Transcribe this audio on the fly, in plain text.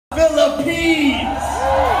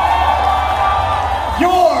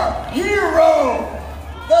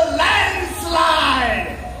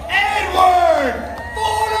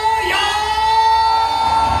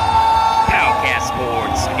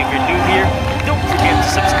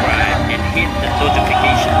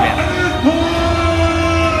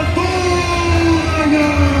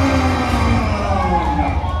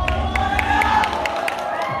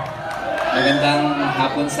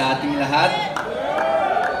ating lahat.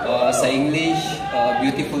 Sa English,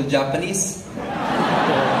 beautiful Japanese.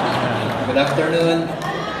 Good afternoon.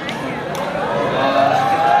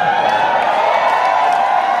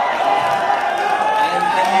 I'm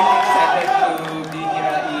really excited to be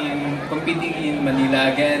here competing in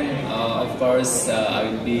Manila again. Of course,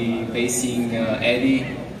 I will be facing Eddie.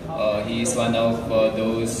 He is one of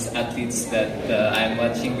those athletes that I'm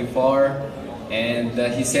watching before. And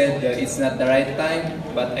he said it's not the right time,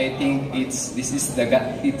 but I think it's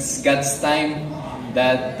God's time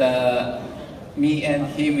that me and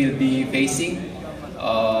him will be facing.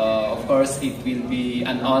 Of course, it will be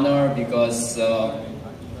an honor because I'll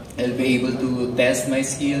be able to test my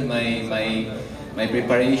skill, my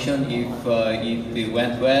preparation if it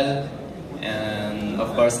went well. And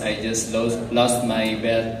of course, I just lost my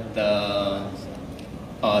belt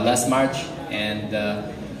last March, and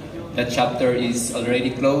that chapter is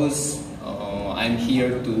already closed. I'm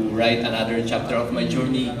here to write another chapter of my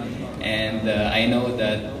journey, and I know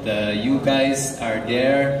that you guys are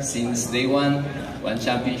there since day one. One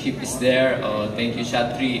championship is there. Thank you,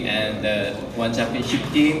 Shatri, and One Championship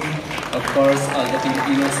team. Of course, all the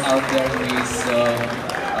Filipinos out there who is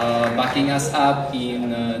backing us up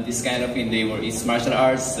in this kind of endeavor. It's martial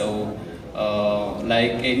arts, so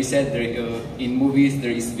like Eddie said, in movies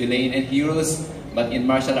there is villain and heroes. But in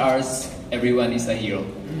martial arts, everyone is a hero.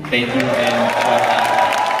 Thank you and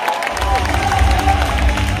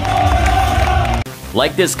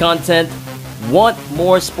like this content? Want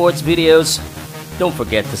more sports videos? Don't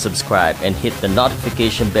forget to subscribe and hit the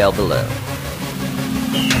notification bell below.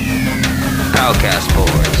 Powcast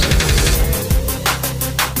Sports.